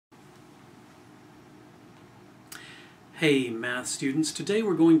Hey math students, today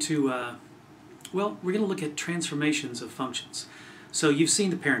we're going to look at transformations of functions. So you've seen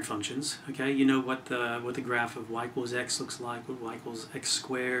the parent functions, okay? You know what the graph of y equals x looks like, what y equals x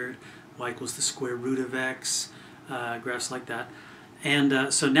squared, y equals the square root of x, graphs like that.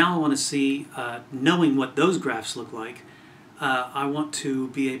 And so now I want to see, knowing what those graphs look like, I want to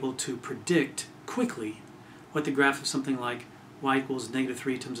be able to predict quickly what the graph of something like y equals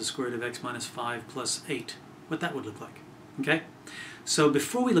 -3 times the square root of x minus 5 plus 8, what that would look like. Okay? So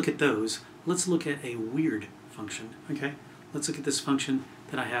before we look at those, let's look at a weird function. Okay? Let's look at this function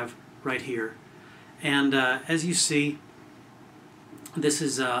that I have right here. And as you see, this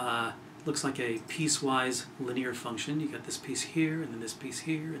is looks like a piecewise linear function. You got this piece here, and then this piece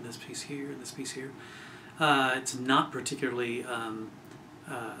here, and this piece here, and this piece here. It's not particularly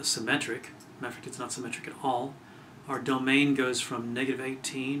symmetric. Matter of fact, it's not symmetric at all. Our domain goes from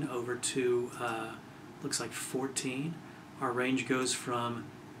 -18 over to looks like 14. Our range goes from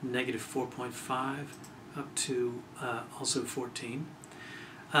 -4.5 up to also 14.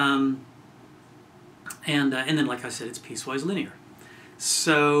 And then, like I said, it's piecewise linear.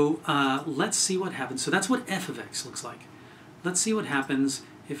 So let's see what happens. So that's what f of x looks like. Let's see what happens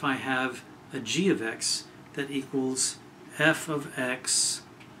if I have a g of x that equals f of x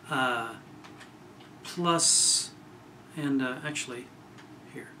plus, and actually,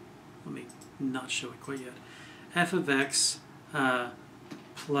 here, let me not show it quite yet. F of x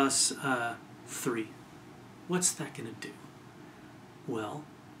plus 3. What's that going to do? Well,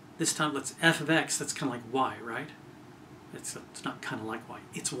 this time let's f of x, that's kind of like y, right? It's not kind of like y,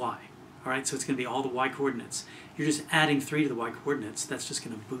 it's y. All right, so it's going to be all the y coordinates. You're just adding 3 to the y coordinates. That's just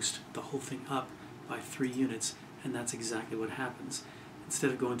going to boost the whole thing up by 3 units, and that's exactly what happens.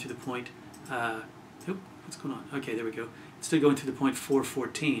 Instead of going to the point, what's going on? Okay, there we go. Instead of going to the point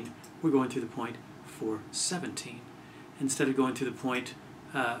 414, we're going to the point 417. Instead of going to the point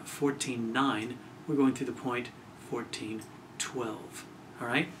 14.9, we're going to the point 14.12. All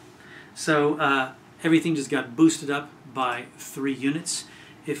right? So everything just got boosted up by 3 units.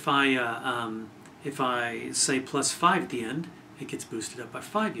 If I say plus 5 at the end, it gets boosted up by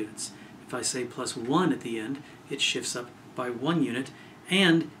 5 units. If I say plus 1 at the end, it shifts up by 1 unit.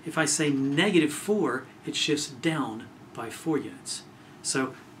 And if I say -4, it shifts down by 4 units. So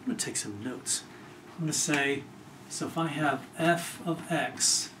I'm going to take some notes. I'm going to say, so if I have f of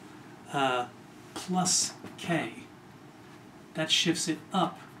x plus k, that shifts it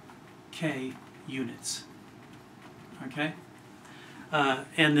up k units. Okay?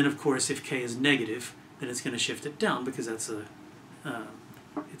 And then, of course, if k is negative, then it's going to shift it down because that's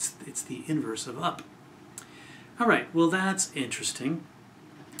it's the inverse of up. All right, well, that's interesting.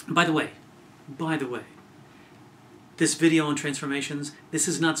 By the way, this video on transformations, this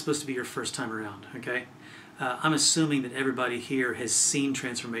is not supposed to be your first time around, okay? I'm assuming that everybody here has seen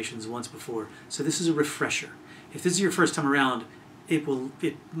transformations once before, so this is a refresher. If this is your first time around, it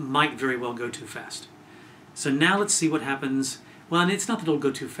might very well go too fast. So now let's see what happens. Well, and it's not that it'll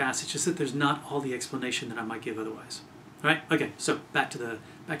go too fast, it's just that there's not all the explanation that I might give otherwise. All right? Okay, so back to the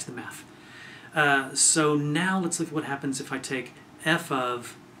math. So now let's look at what happens if I take f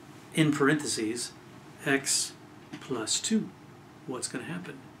of, in parentheses, x plus 2. What's going to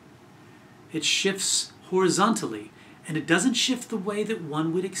happen? It shifts horizontally, and it doesn't shift the way that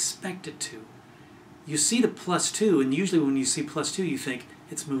one would expect it to. You see the plus 2, and usually when you see plus 2, you think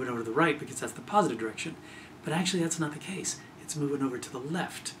it's moving over to the right because that's the positive direction. But actually, that's not the case. It's moving over to the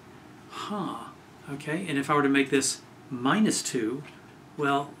left. Huh. Okay, and if I were to make this -2,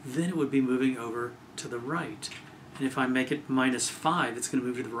 well, then it would be moving over to the right. And if I make it -5, it's going to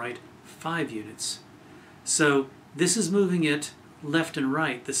move to the right 5 units. So this is moving it left and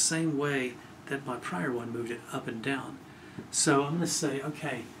right the same way that my prior one moved it up and down. So I'm going to say,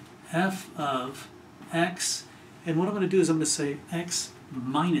 okay, f of x, and what I'm going to do is I'm going to say x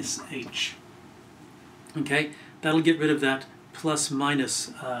minus h. Okay, that'll get rid of that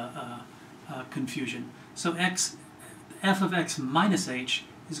plus-minus confusion. So f of x minus h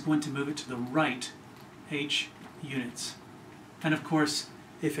is going to move it to the right h units. And of course,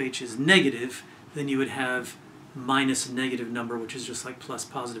 if h is negative, then you would have minus negative number, which is just like plus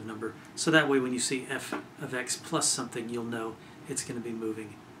positive number. So that way when you see f of x plus something, you'll know it's going to be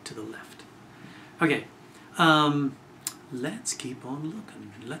moving to the left. Okay, let's keep on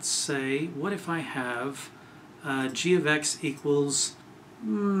looking. Let's say, what if I have g of x equals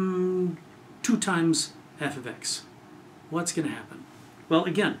 2 times f of x? What's going to happen? Well,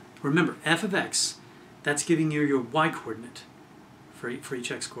 again, remember, f of x, that's giving you your y-coordinate for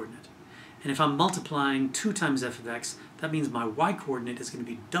each x-coordinate. And if I'm multiplying 2 times f of x, that means my y-coordinate is going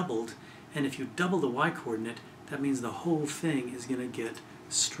to be doubled. And if you double the y-coordinate, that means the whole thing is going to get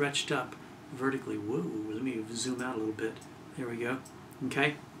stretched up vertically. Whoa, let me zoom out a little bit. There we go.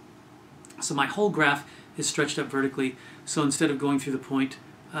 Okay? So my whole graph is stretched up vertically. So instead of going through the point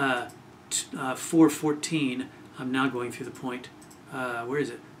 414, I'm now going through the point, where is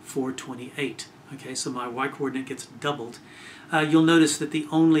it? 428. Okay, so my y-coordinate gets doubled. You'll notice that the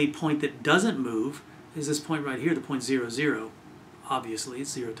only point that doesn't move is this point right here, the point 0, 0. Obviously,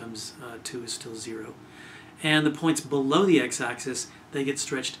 0 times 2 is still 0. And the points below the x-axis, they get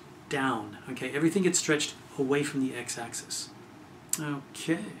stretched down. Okay, everything gets stretched away from the x-axis.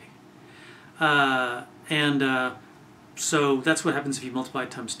 Okay. So that's what happens if you multiply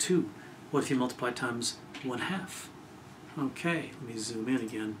it times 2. What if you multiply it times 1/2? Okay, let me zoom in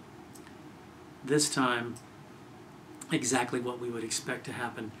again. This time, exactly what we would expect to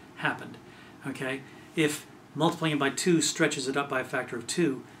happen happened. Okay, if multiplying it by 2 stretches it up by a factor of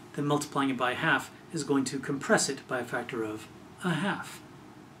 2, then multiplying it by 1/2 is going to compress it by a factor of 1/2.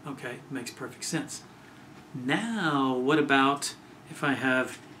 Okay, makes perfect sense. Now, what about if I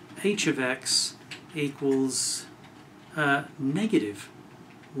have h of x equals negative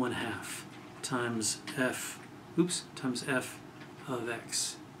 1/2 times f of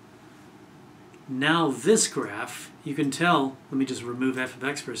x. Now this graph, you can tell, let me just remove f of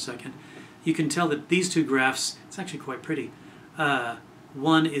x for a second, you can tell that these two graphs, it's actually quite pretty.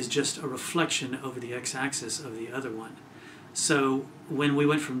 One is just a reflection over the x-axis of the other one. So when we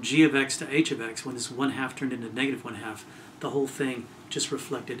went from g of x to h of x, when this 1/2 turned into negative 1/2, the whole thing just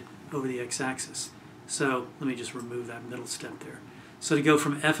reflected over the x-axis. So let me just remove that middle step there. So to go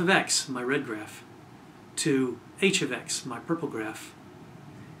from f of x, my red graph, to h of x, my purple graph,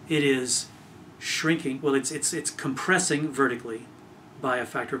 it is shrinking, well it's compressing vertically by a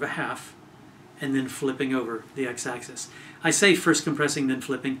factor of 1/2 and then flipping over the x-axis. I say first compressing then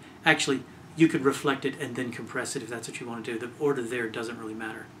flipping. Actually, you could reflect it and then compress it if that's what you want to do. The order there doesn't really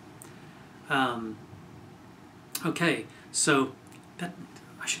matter. Okay, so that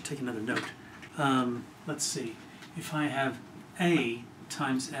I should take another note. Let's see. If I have a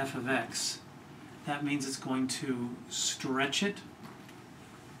times f of x, that means it's going to stretch it.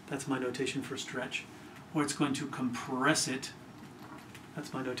 That's my notation for stretch. Or it's going to compress it.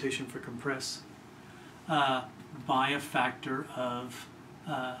 That's my notation for compress. By a factor of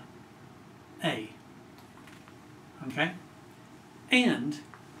a. Okay? And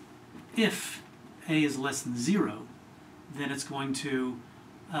if a is less than 0, then it's going to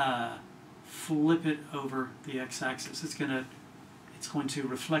flip it over the x-axis. It's going to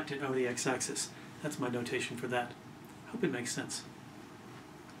reflect it over the x-axis. That's my notation for that. Hope it makes sense.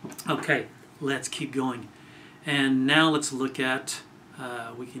 Okay, let's keep going. And now let's look at,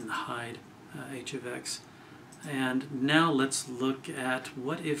 we can hide h of x. And now let's look at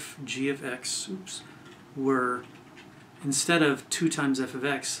what if g of x, were, instead of 2 times f of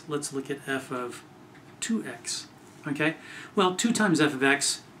x, let's look at f of 2x. Okay? Well, 2 times f of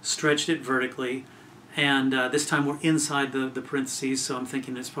x stretched it vertically, and this time we're inside the parentheses, so I'm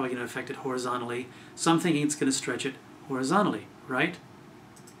thinking it's probably going to affect it horizontally. So I'm thinking it's going to stretch it horizontally, right?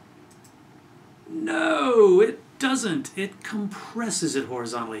 No, it doesn't. It compresses it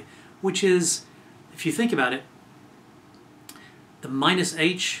horizontally, which is, if you think about it, the minus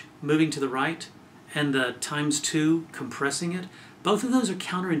h moving to the right and the times 2 compressing it, both of those are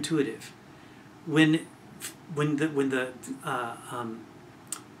counterintuitive. When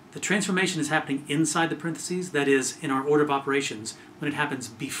the transformation is happening inside the parentheses, that is, in our order of operations, when it happens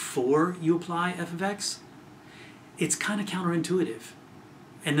before you apply f of x, it's kind of counterintuitive.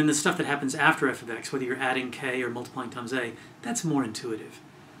 And then the stuff that happens after f of x, whether you're adding k or multiplying times a, that's more intuitive.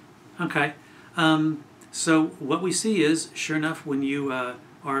 Okay, so what we see is, sure enough, when you are,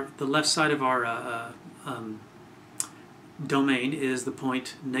 the left side of our domain is the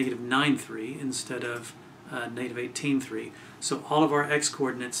point negative 9,3 instead of negative 18,3. So all of our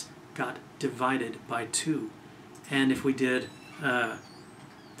x-coordinates got divided by 2. And if we did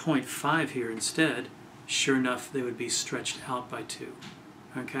 0.5 here instead, sure enough, they would be stretched out by 2.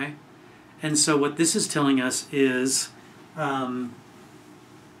 Okay? And so what this is telling us is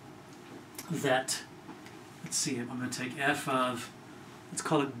that, let's see, I'm going to take f of, let's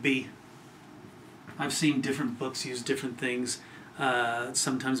call it b. I've seen different books use different things.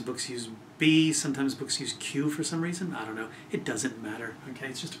 Sometimes books use b, sometimes books use q for some reason. I don't know. It doesn't matter. Okay,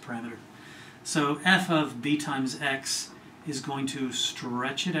 it's just a parameter. So f of b times x is going to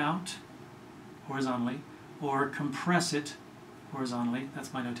stretch it out horizontally or compress it horizontally.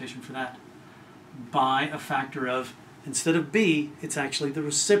 That's my notation for that. By a factor of, instead of b, it's actually the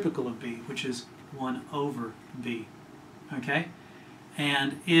reciprocal of b, which is 1 over b. Okay?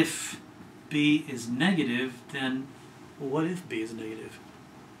 And if b is negative, then what if b is negative?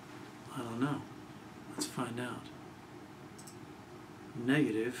 I don't know. Let's find out.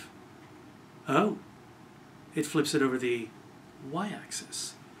 Negative. Oh, it flips it over the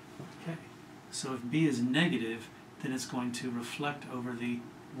y-axis. Okay, so if b is negative, then it's going to reflect over the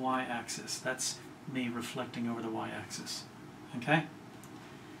y-axis. That's me reflecting over the y-axis. Okay?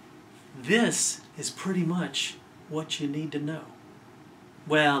 This is pretty much what you need to know.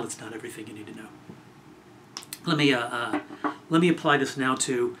 Well, it's not everything you need to know. Let me apply this now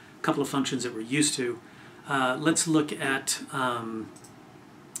to a couple of functions that we're used to. Let's look at,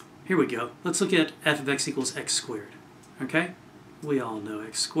 here we go. Let's look at f of x equals x squared. Okay? We all know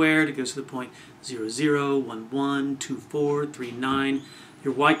x squared. It goes to the point 0, 0, 1, 1, 2, 4, 3, 9.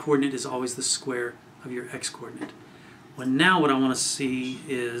 Your y-coordinate is always the square of your x-coordinate. Well, now what I want to see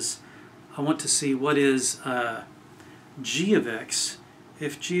is, I want to see what is g of x.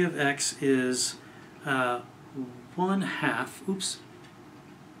 If g of x is 1/2, oops,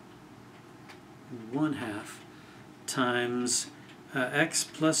 1/2 times x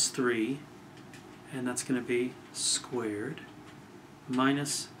plus 3, and that's going to be squared,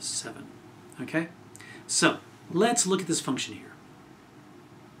 minus 7. Okay? So, let's look at this function here.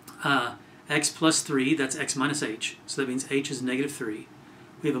 X plus 3, that's x minus h, so that means h is negative 3.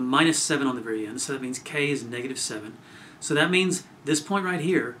 We have a minus 7 on the very end, so that means k is negative 7. So that means this point right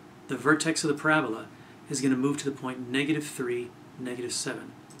here, the vertex of the parabola, is going to move to the point negative 3, negative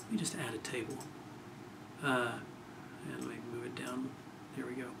 7. Let me just add a table. And let me move it down. There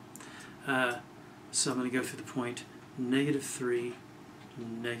we go. So I'm going to go through the point negative 3,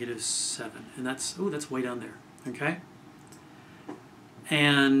 negative 7. And that's, oh, that's way down there. Okay?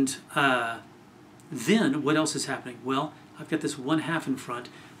 And then what else is happening? Well, I've got this 1/2 in front,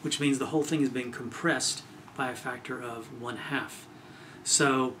 which means the whole thing is being compressed by a factor of 1/2.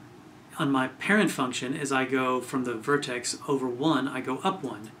 So on my parent function, as I go from the vertex over 1, I go up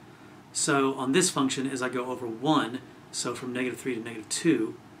 1. So on this function, as I go over 1, so from negative 3 to negative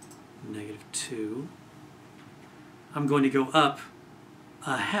 2, I'm going to go up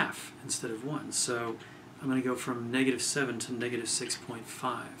 1/2 instead of 1. So I'm going to go from negative 7 to negative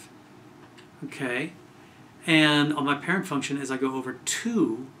 6.5. Okay? And on my parent function, as I go over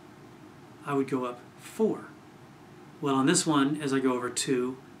 2, I would go up 4. Well, on this one, as I go over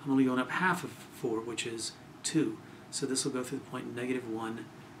 2, I'm only going up 1/2 of 4, which is 2. So this will go through the point negative 1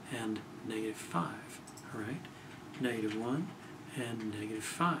 and negative 5. All right? Negative 1 and negative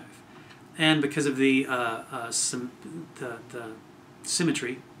 5. And because of the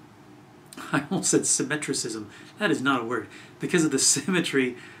symmetry, I almost said symmetricism. That is not a word. Because of the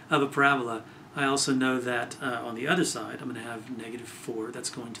symmetry of a parabola, I also know that on the other side, I'm going to have negative 4. That's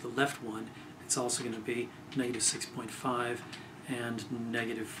going to the left one. It's also going to be negative 6.5, and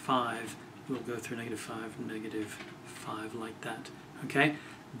negative 5 will go through negative 5, negative 5, like that. Okay?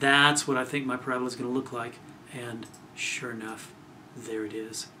 That's what I think my parabola is going to look like, and sure enough, there it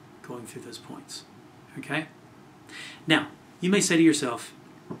is, going through those points. Okay? Now, you may say to yourself,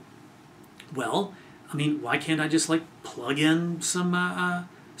 well, I mean, why can't I just like plug in some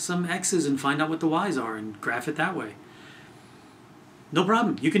x's and find out what the y's are and graph it that way? No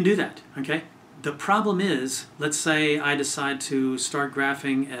problem. You can do that. Okay. The problem is, let's say I decide to start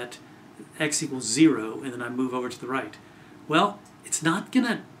graphing at x equals 0 and then I move over to the right. Well, it's not going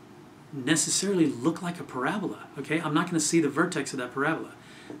to necessarily look like a parabola. Okay. I'm not going to see the vertex of that parabola.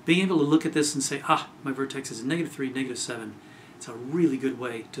 Being able to look at this and say, ah, my vertex is negative 3, negative 7, it's a really good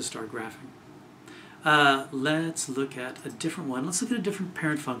way to start graphing. Let's look at a different one. Let's look at a different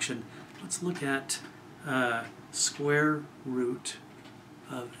parent function. Let's look at square root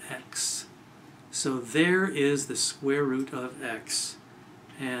of x. So there is the square root of x.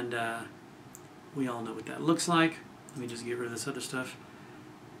 And we all know what that looks like. Let me just get rid of this other stuff.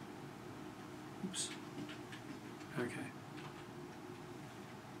 Oops. Okay.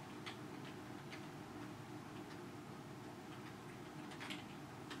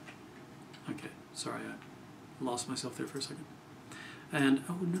 Okay, sorry, I lost myself there for a second. And,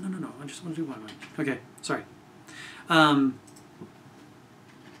 oh, no, I just want to do one. Okay, sorry.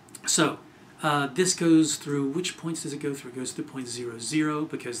 This goes through, which points does it go through? It goes through point 0, 0,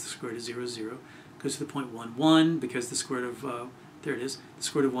 because the square root is 0, 0. It goes to the point 1, 1, because the square root of, there it is, the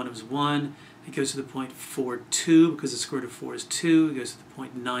square root of 1 is 1. It goes to the point 4, 2, because the square root of 4 is 2. It goes to the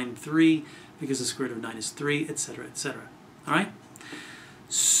point 9, 3, because the square root of 9 is 3, etc., etc. All right?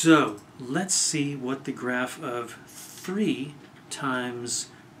 So, let's see what the graph of 3 times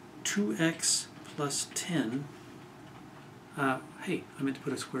 2x plus 10, hey, I meant to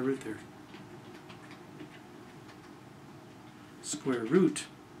put a square root there. Square root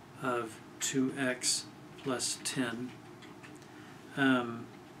of 2x plus 10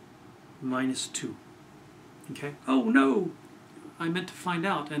 minus 2. Okay? Oh no! I meant to find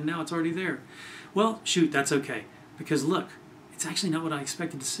out, and now it's already there. Well, shoot, that's okay. Because look, it's actually not what I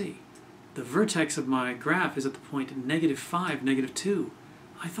expected to see. The vertex of my graph is at the point -5, -2.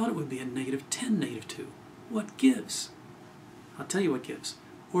 I thought it would be at -10, -2. What gives? I'll tell you what gives.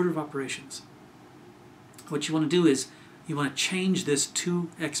 Order of operations. What you want to do is you want to change this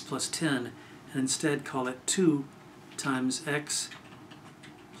 2x plus 10 and instead call it 2 times x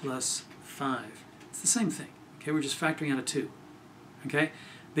plus 5. It's the same thing. Okay, we're just factoring out a 2. Okay?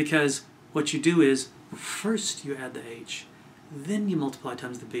 Because what you do is first you add the h, then you multiply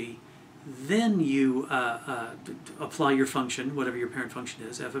times the b, then you apply your function, whatever your parent function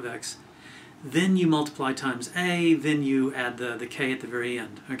is, f of x, then you multiply times a, then you add the k at the very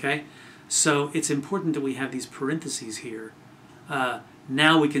end. Okay? So it's important that we have these parentheses here.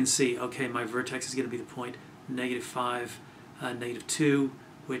 Now we can see, okay, my vertex is going to be the point -5, -2,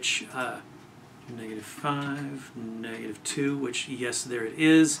 which -5, -2, which, yes, there it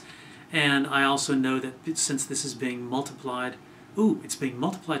is. And I also know that since this is being multiplied, it's being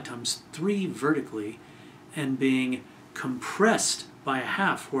multiplied times 3 vertically and being compressed by a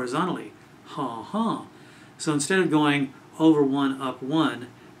half horizontally. So instead of going over 1 up 1,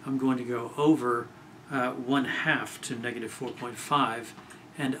 I'm going to go over 1/2 to -4.5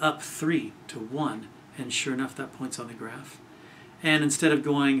 and up 3 to 1. And sure enough, that point's on the graph. And instead of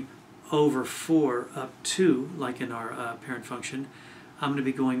going over 4 up 2, like in our parent function, I'm going to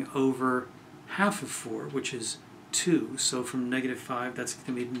be going over half of 4, which is 2. So from -5, that's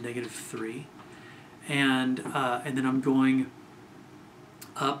going to be -3. And then I'm going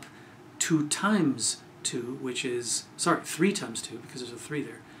up 2 times 2, which is, 3 times 2, because there's a 3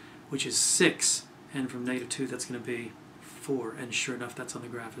 there, which is 6. And from -2, that's going to be 4. And sure enough, that's on the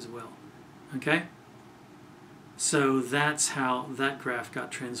graph as well. Okay? So that's how that graph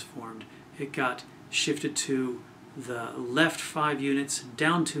got transformed. It got shifted to the left 5 units,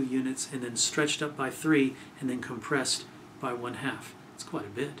 down 2 units, and then stretched up by 3, and then compressed by 1/2. It's quite a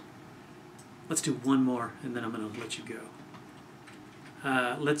bit. Let's do one more, and then I'm going to let you go.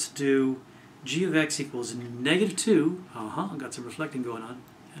 Let's do g of x equals -2. I've got some reflecting going on,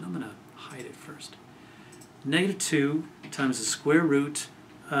 and I'm going to hide it first. -2 times the square root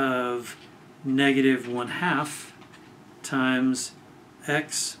of -1/2 times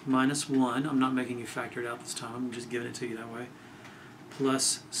x minus 1. I'm not making you factor it out this time. I'm just giving it to you that way.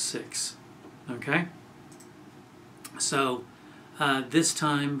 Plus 6. Okay? So this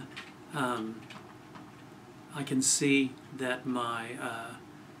time I can see that my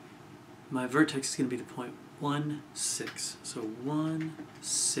my vertex is going to be the point 1, 6. So 1,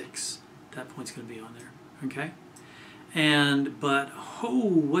 6. That point's going to be on there. Okay? But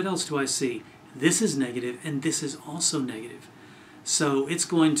what else do I see? This is negative, and this is also negative. So it's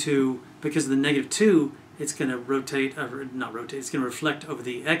going to, because of the -2, it's going to rotate, not rotate, it's going to reflect over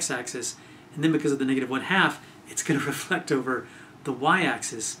the x-axis, and then because of the -1/2, it's going to reflect over the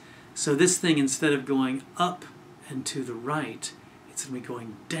y-axis. So this thing, instead of going up and to the right, it's going to be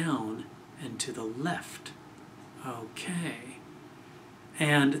going down and to the left. Okay.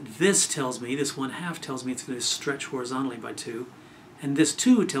 And this tells me, this 1/2 tells me it's going to stretch horizontally by 2, and this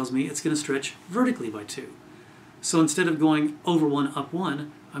 2 tells me it's going to stretch vertically by 2. So instead of going over 1, up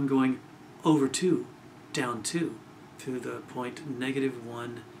 1, I'm going over 2, down 2, to the point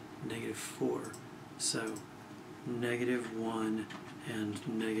 -1, -4. So -1 and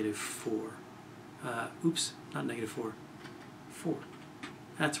 -4. Oops, not -4, 4.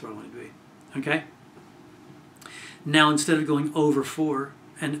 That's where I want to be. Okay? Now instead of going over 4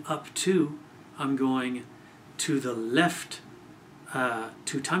 and up 2, I'm going to the left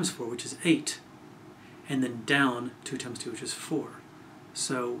 2 times 4, which is 8, and then down 2 times 2, which is 4.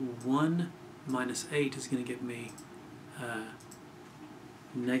 So 1 minus 8 is going to give me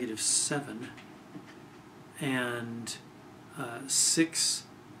 -7, and 6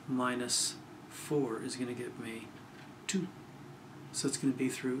 minus 4 is going to give me 2. So it's going to be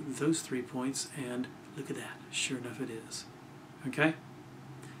through those 3 points, and look at that. Sure enough, it is. Okay?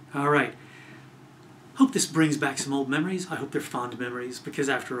 All right. Hope this brings back some old memories. I hope they're fond memories, because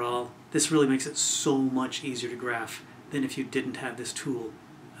after all, this really makes it so much easier to graph than if you didn't have this tool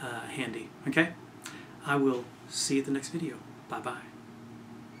handy. Okay? I will see you at the next video. Bye-bye.